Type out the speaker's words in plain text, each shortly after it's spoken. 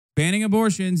Banning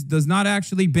abortions does not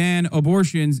actually ban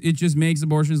abortions. It just makes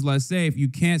abortions less safe. You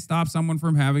can't stop someone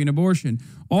from having an abortion.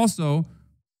 Also,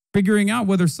 figuring out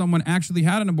whether someone actually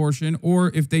had an abortion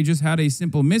or if they just had a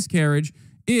simple miscarriage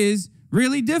is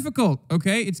really difficult,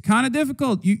 okay? It's kind of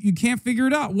difficult. You can't figure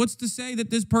it out. What's to say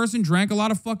that this person drank a lot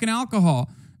of fucking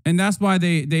alcohol and that's why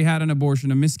they had an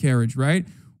abortion, a miscarriage, right?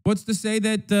 What's to say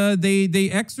that they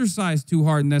exercised too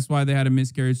hard and that's why they had a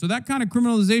miscarriage? So that kind of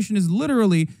criminalization is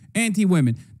literally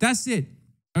anti-women. That's it,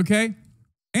 okay?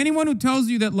 Anyone who tells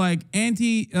you that like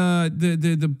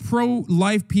the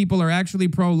pro-life people are actually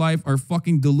pro-life are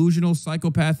fucking delusional,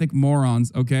 psychopathic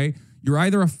morons, okay? You're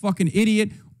either a fucking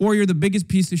idiot or you're the biggest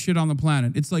piece of shit on the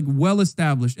planet. It's like well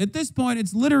established. At this point,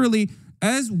 it's literally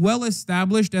as well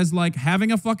established as like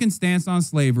having a fucking stance on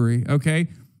slavery, okay?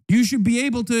 You should be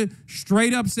able to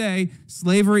straight up say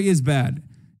slavery is bad.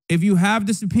 If you have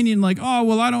this opinion like, oh,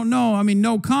 well, I don't know, I mean,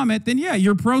 no comment, then yeah,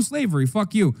 you're pro-slavery.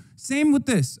 Fuck you. Same with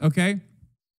this, okay?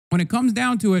 When it comes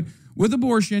down to it, with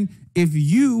abortion, if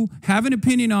you have an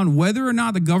opinion on whether or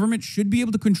not the government should be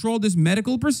able to control this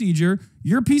medical procedure,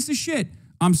 you're a piece of shit.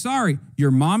 I'm sorry. Your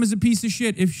mom is a piece of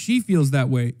shit if she feels that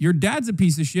way. Your dad's a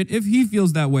piece of shit if he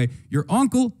feels that way. Your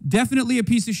uncle, definitely a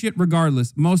piece of shit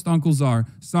regardless. Most uncles are.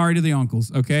 Sorry to the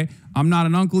uncles, okay? I'm not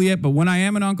an uncle yet, but when I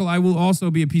am an uncle, I will also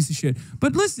be a piece of shit.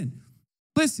 But listen.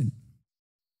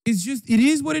 It's just, it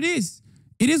is what it is.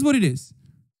 It is what it is.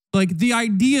 Like the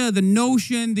idea, the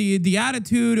notion, the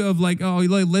attitude of like, oh,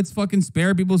 let's fucking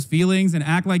spare people's feelings and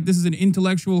act like this is an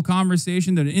intellectual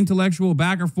conversation, that an intellectual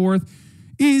back and forth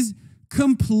is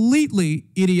completely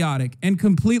idiotic and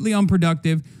completely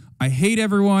unproductive. I hate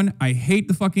everyone. I hate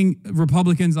the fucking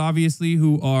Republicans, obviously,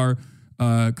 who are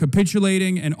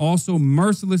capitulating and also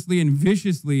mercilessly and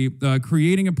viciously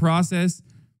creating a process,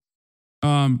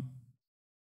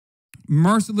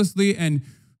 mercilessly and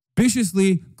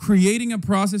viciously creating a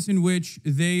process in which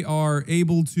they are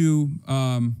able to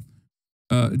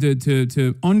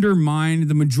undermine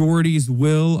the majority's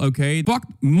will, okay?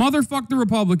 Motherfuck the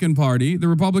Republican Party. The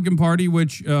Republican Party,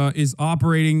 which is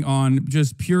operating on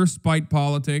just pure spite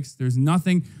politics. There's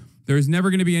never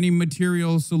going to be any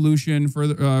material solution for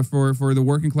the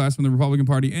working class from the Republican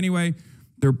Party anyway.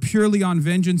 They're purely on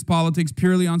vengeance politics,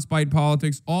 purely on spite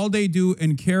politics. All they do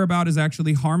and care about is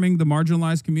actually harming the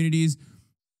marginalized communities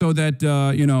so that,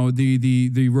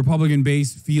 the Republican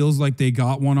base feels like they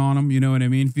got one on them, you know what I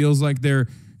mean? Feels like they're,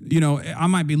 I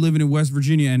might be living in West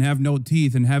Virginia and have no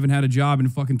teeth and haven't had a job in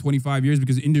fucking 25 years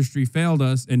because industry failed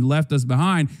us and left us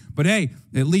behind. But hey,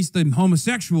 at least the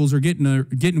homosexuals are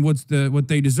getting what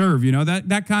they deserve,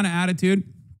 that kind of attitude.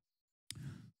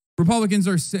 Republicans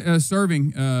are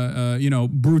serving,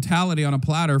 brutality on a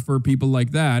platter for people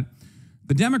like that.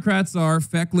 The Democrats are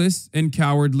feckless and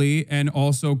cowardly and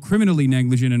also criminally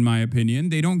negligent, in my opinion.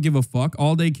 They don't give a fuck.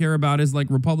 All they care about is like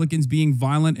Republicans being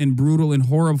violent and brutal and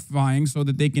horrifying so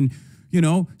that they can,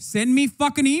 send me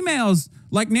fucking emails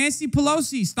like Nancy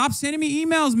Pelosi. Stop sending me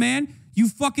emails, man. You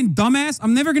fucking dumbass.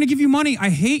 I'm never going to give you money. I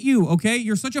hate you, okay?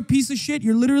 You're such a piece of shit.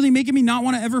 You're literally making me not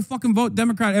want to ever fucking vote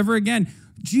Democrat ever again.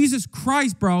 Jesus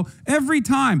Christ, bro. Every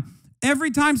time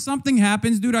something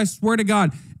happens, dude, I swear to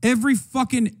God,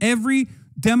 every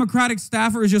Democratic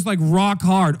staffer is just like rock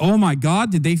hard. Oh my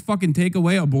God, did they fucking take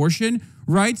away abortion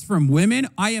rights from women?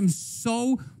 I am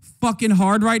so fucking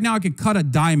hard right now. I could cut a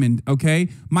diamond, okay?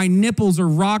 My nipples are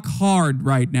rock hard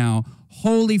right now.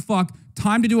 Holy fuck.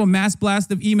 Time to do a mass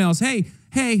blast of emails.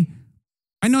 Hey,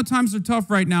 I know times are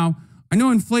tough right now. I know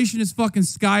inflation is fucking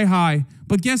sky high,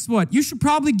 but guess what? You should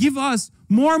probably give us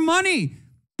more money.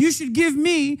 You should give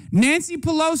me, Nancy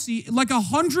Pelosi, like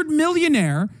 $100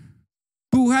 millionaire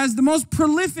who has the most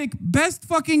prolific, best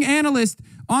fucking analyst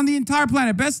on the entire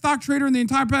planet, best stock trader on the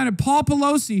entire planet, Paul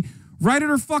Pelosi, right at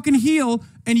her fucking heel,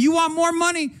 and you want more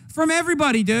money from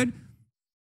everybody, dude.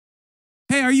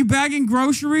 Hey, are you bagging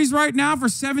groceries right now for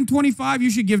 $7.25? You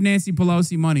should give Nancy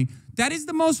Pelosi money. That is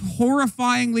the most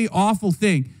horrifyingly awful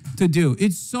thing to do.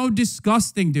 It's so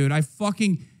disgusting, dude. I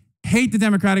fucking hate the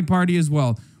Democratic Party as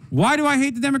well. Why do I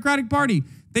hate the Democratic Party?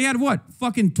 They had what?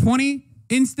 Fucking 20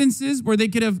 instances where they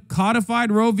could have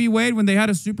codified Roe v. Wade when they had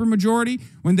a supermajority,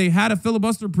 when they had a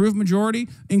filibuster-proof majority,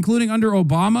 including under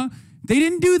Obama. They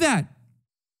didn't do that.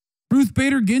 Ruth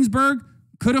Bader Ginsburg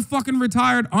could have fucking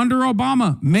retired under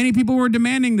Obama. Many people were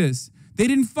demanding this. They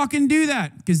didn't fucking do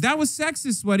that because that was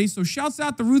sexist, sweaty. So shouts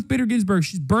out to Ruth Bader Ginsburg.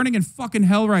 She's burning in fucking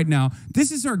hell right now.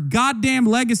 This is her goddamn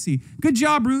legacy. Good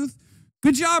job, Ruth.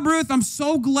 Good job, Ruth. I'm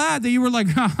so glad that you were like,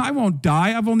 I won't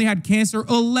die. I've only had cancer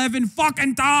 11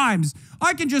 fucking times.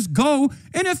 I can just go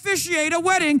and officiate a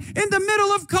wedding in the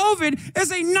middle of COVID as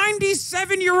a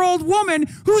 97-year-old woman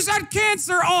who's had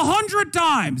cancer 100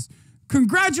 times.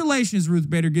 Congratulations, Ruth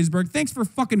Bader Ginsburg. Thanks for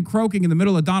fucking croaking in the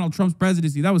middle of Donald Trump's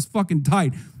presidency. That was fucking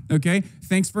tight. Okay?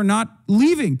 Thanks for not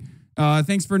leaving.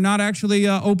 Thanks for not actually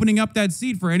opening up that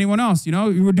seat for anyone else. You know,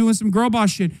 you were doing some girl boss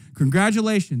shit.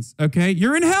 Congratulations. Okay?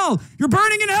 You're in hell. You're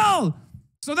burning in hell.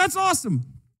 So that's awesome.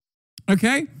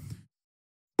 Okay?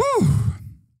 Whew.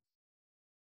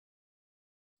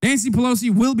 Nancy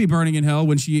Pelosi will be burning in hell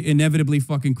when she inevitably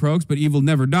fucking croaks, but evil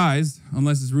never dies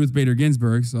unless it's Ruth Bader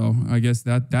Ginsburg. So I guess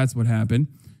that's what happened.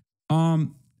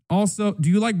 Also, do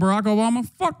you like Barack Obama?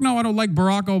 Fuck no, I don't like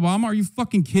Barack Obama. Are you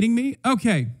fucking kidding me?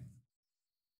 Okay.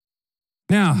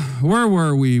 Now, where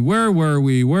were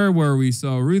we?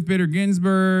 So Ruth Bader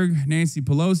Ginsburg, Nancy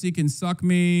Pelosi can suck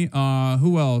me.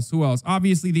 Who else?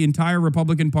 Obviously, the entire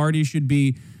Republican Party should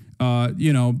be,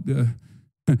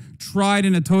 tried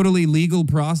in a totally legal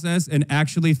process and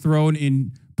actually thrown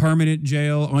in permanent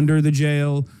jail, under the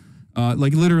jail,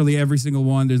 like literally every single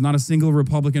one. There's not a single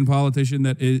Republican politician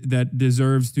that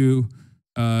deserves to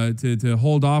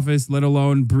hold office, let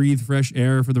alone breathe fresh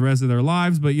air for the rest of their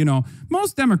lives. But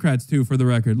most Democrats too, for the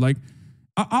record. Like,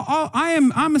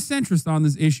 I'm a centrist on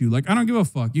this issue. Like, I don't give a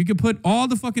fuck. You could put all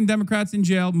the fucking Democrats in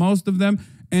jail, most of them,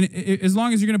 and as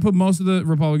long as you're gonna put most of the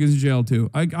Republicans in jail too.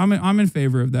 I'm in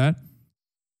favor of that.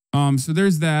 So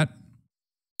there's that.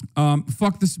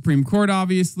 Fuck the Supreme Court,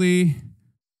 obviously.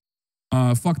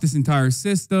 Fuck this entire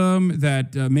system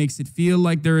that makes it feel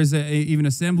like there is even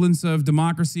a semblance of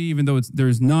democracy, even though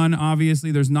there's none,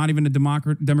 obviously. There's not even a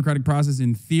democratic process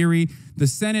in theory. The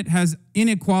Senate has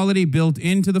inequality built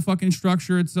into the fucking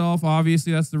structure itself.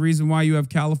 Obviously, that's the reason why you have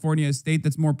California, a state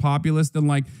that's more populous than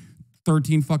like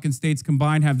 13 fucking states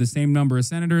combined, have the same number of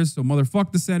senators. So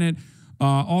motherfuck the Senate.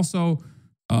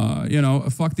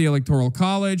 Fuck the Electoral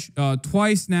College.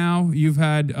 Twice now, you've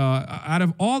had, out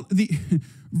of all the,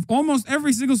 almost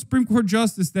every single Supreme Court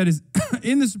justice that is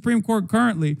in the Supreme Court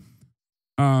currently,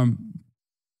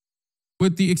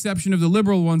 with the exception of the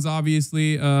liberal ones,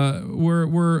 obviously,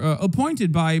 were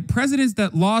appointed by presidents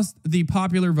that lost the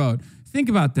popular vote. Think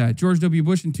about that. George W.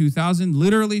 Bush in 2000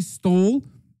 literally stole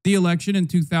the election in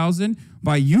 2000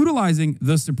 by utilizing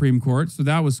the Supreme Court. So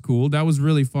that was cool. That was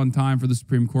really fun time for the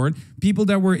Supreme Court. People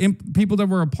that were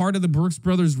a part of the Brooks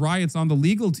Brothers riots on the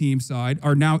legal team side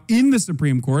are now in the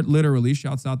Supreme Court, literally.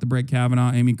 Shouts out to Brett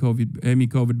Kavanaugh, Amy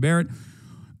Covid Barrett.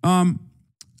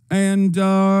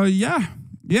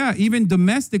 Even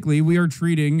domestically, we are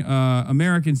treating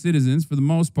American citizens, for the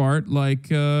most part, like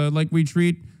we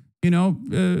treat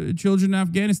children in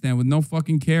Afghanistan, with no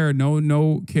fucking care,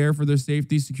 no care for their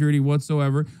safety, security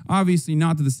whatsoever. Obviously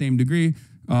not to the same degree,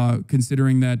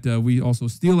 considering that we also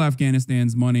steal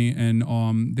Afghanistan's money,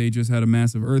 and they just had a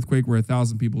massive earthquake where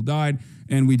 1,000 people died,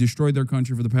 and we destroyed their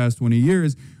country for the past 20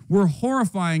 years. We're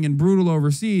horrifying and brutal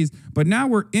overseas, but now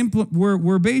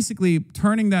we're basically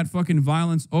turning that fucking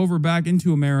violence over back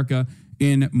into America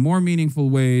in more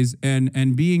meaningful ways,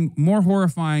 and being more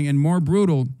horrifying and more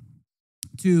brutal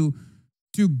to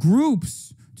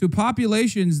groups, to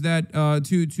populations that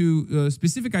to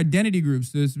specific identity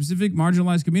groups, to specific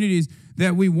marginalized communities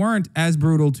that we weren't as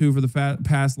brutal to for the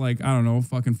past, like, I don't know,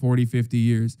 fucking 40, 50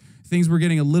 years. Things were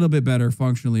getting a little bit better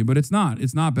functionally, but it's not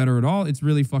better at all. It's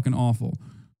really fucking awful.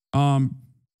 One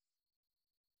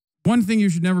thing you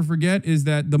should never forget is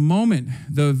that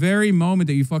the very moment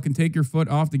that you fucking take your foot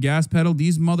off the gas pedal,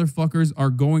 these motherfuckers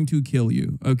are going to kill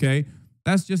you, okay?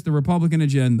 That's just the Republican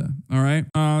agenda, all right?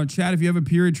 Chat, if you have a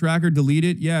period tracker, delete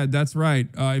it. Yeah, that's right.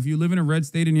 If you live in a red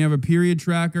state and you have a period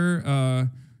tracker,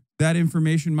 that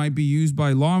information might be used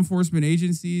by law enforcement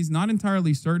agencies. Not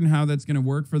entirely certain how that's going to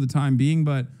work for the time being,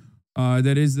 but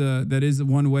that is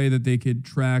one way that they could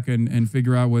track and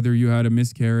figure out whether you had a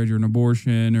miscarriage or an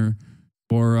abortion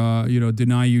or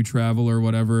deny you travel or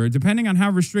whatever, depending on how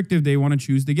restrictive they want to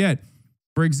choose to get.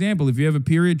 For example, if you have a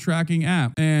period tracking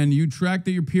app and you track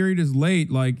that your period is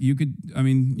late, like you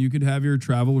could have your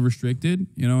travel restricted,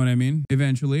 you know what I mean?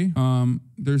 Eventually.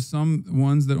 There's some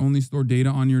ones that only store data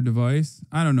on your device.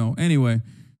 I don't know. Anyway,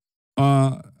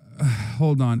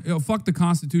 hold on. Fuck the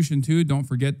Constitution too. Don't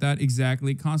forget that.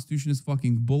 Exactly. Constitution is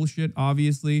fucking bullshit,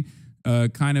 obviously.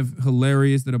 Kind of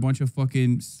hilarious that a bunch of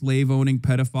fucking slave-owning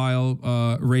pedophile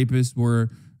rapists were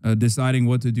deciding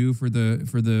what to do for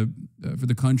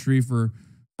the country for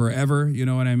forever, you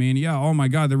know what I mean? Yeah, oh my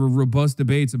God, there were robust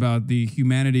debates about the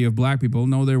humanity of black people.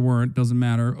 No, there weren't. Doesn't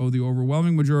matter. Oh, the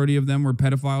overwhelming majority of them were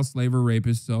pedophiles, slave, or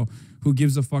rapists. So who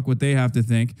gives a fuck what they have to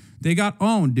think? They got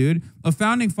owned, dude. A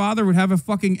founding father would have a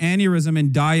fucking aneurysm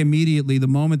and die immediately the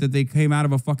moment that they came out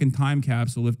of a fucking time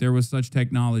capsule if there was such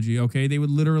technology, okay? They would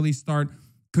literally start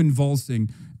convulsing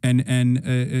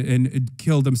and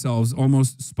kill themselves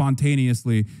almost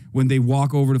spontaneously when they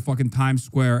walk over to fucking Times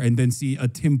Square and then see a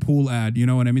Tim Pool ad. You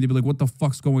know what I mean? They'd be like, what the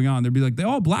fuck's going on? They'd be like,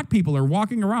 oh, black people are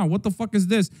walking around. What the fuck is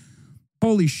this?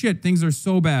 Holy shit, things are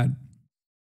so bad.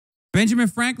 Benjamin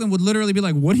Franklin would literally be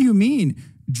like, what do you mean?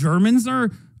 Germans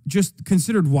are just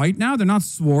considered white now? They're not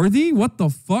swarthy? What the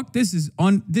fuck? This is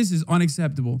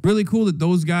unacceptable. Really cool that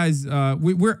those guys,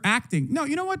 we're acting. No,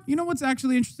 you know what? You know what's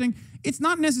actually interesting? It's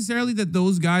not necessarily that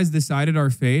those guys decided our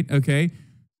fate, okay?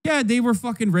 Yeah, they were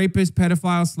fucking rapists,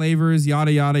 pedophiles, slavers,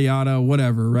 yada, yada, yada,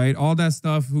 whatever, right? All that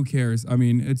stuff, who cares? I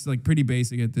mean, it's like pretty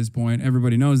basic at this point.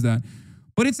 Everybody knows that.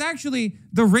 But it's actually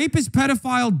the rapist,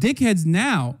 pedophile dickheads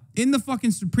now in the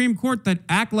fucking Supreme Court that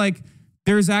act like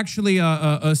there's actually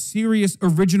a serious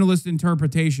originalist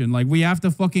interpretation. Like, we have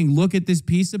to fucking look at this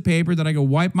piece of paper that I can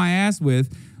wipe my ass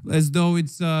with as though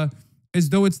it's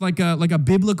like a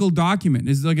biblical document.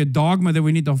 It's like a dogma that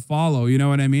we need to follow. You know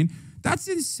what I mean? That's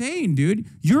insane, dude.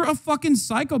 You're a fucking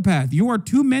psychopath. You are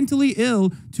too mentally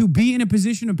ill to be in a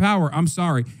position of power. I'm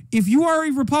sorry. If you are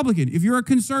a Republican, if you're a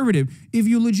conservative, if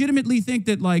you legitimately think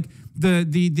that like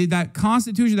that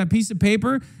Constitution, that piece of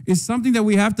paper is something that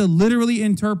we have to literally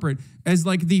interpret as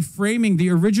like the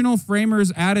original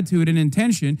framers' attitude and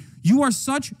intention, you're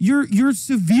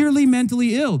severely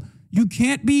mentally ill. You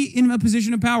can't be in a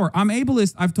position of power. I'm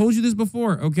ableist. I've told you this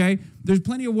before, okay? There's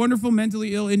plenty of wonderful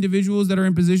mentally ill individuals that are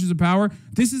in positions of power.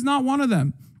 This is not one of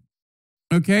them,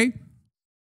 okay?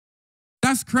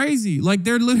 That's crazy. Like,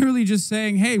 they're literally just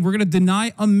saying, hey, we're going to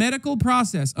deny a medical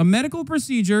process, a medical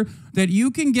procedure that you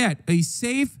can get, a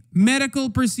safe medical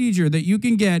procedure that you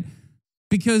can get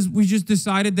because we just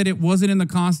decided that it wasn't in the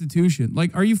Constitution.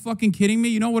 Like, are you fucking kidding me?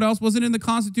 You know what else wasn't in the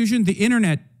Constitution? The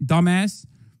internet, dumbass.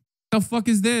 The fuck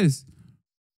is this?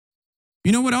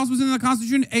 You know what else was in the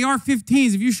Constitution?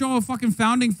 AR-15s. If you show a fucking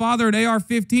founding father an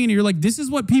AR-15 and you're like, this is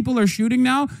what people are shooting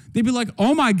now, they'd be like,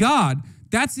 oh my God,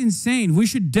 that's insane. We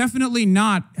should definitely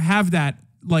not have that.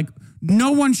 Like,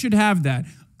 no one should have that.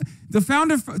 The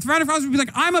founding fathers would be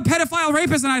like, I'm a pedophile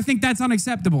rapist and I think that's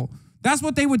unacceptable. That's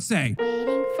what they would say.